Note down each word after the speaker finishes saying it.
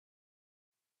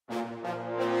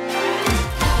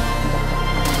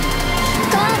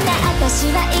私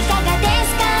はいかがで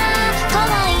すか？可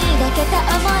愛いだけと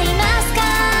思いますか？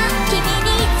君に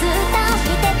ずっと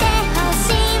見ててほ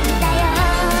しいんだよ。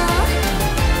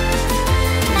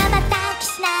まばたきし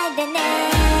ないでね。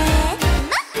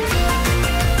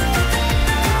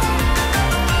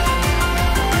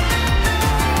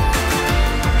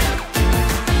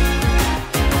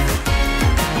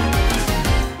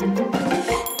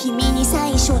君に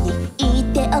最初に言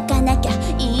っておかなきゃ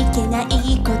いけない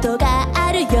ことが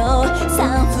あるよ。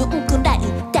3分くらい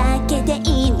だけで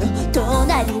いいの、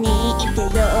隣にいてよ。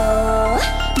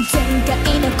前回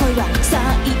の恋は最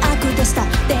悪でした。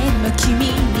でも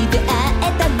君に出会え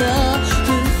たの。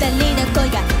2人の恋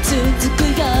が続く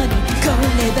ようにこ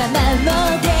れはなの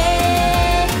で、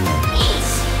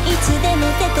いつでも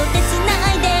手と手つな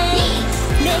いで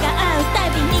目が合うた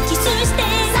びにキスして、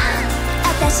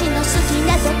私の好き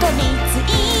なとこにつ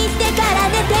いてから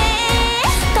出て。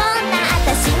こんな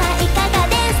私はいかが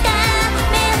ですか？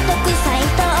めんどくさい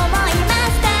と思いま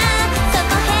すか？その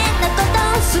変なこと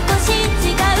少し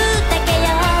違うだけ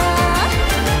よ。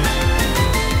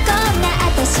こんな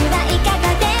私はいか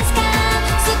がですか？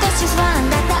少し不安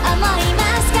だと思いま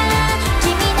すか？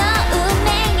君の運命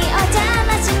にお邪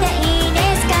魔していいで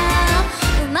すか？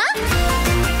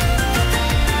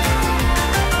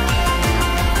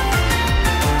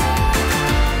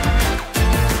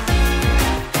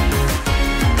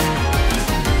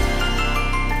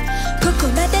こ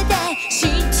こまでで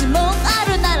質問あ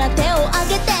るなら手を挙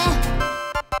げて。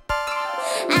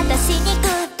私にぐ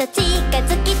っと近づ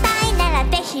きたいなら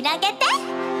手広げて。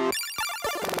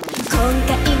今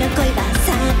回の恋は最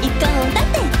高だっ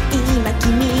て、今君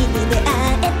に出会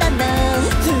えたの。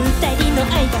2人の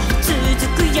愛が続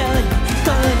くようにこ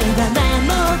れは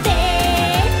守って。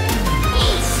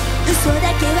嘘だ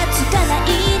けはつかない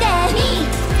で、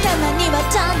たまには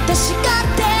ちゃんと叱っ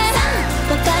て。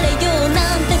別れような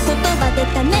んて言葉で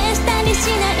試したりし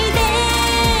ないで。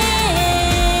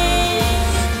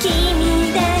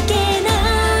君だけの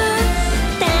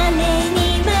ために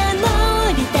守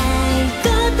りたいこ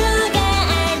とが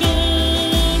あり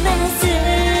ます。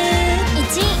1、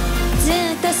ず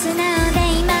っと素直で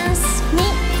います。2、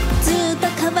ずっと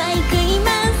可愛くいま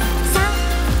す。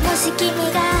3、もし君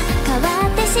が変わ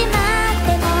ってしまっ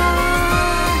ても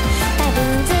多分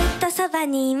ずっとそば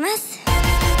にいます。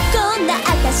こんな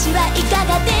私はいか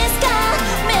がですか？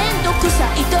めんどくさ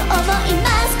いと思いま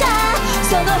すか？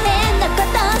その変なこ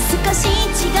と少し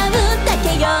違うだ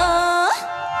けよ。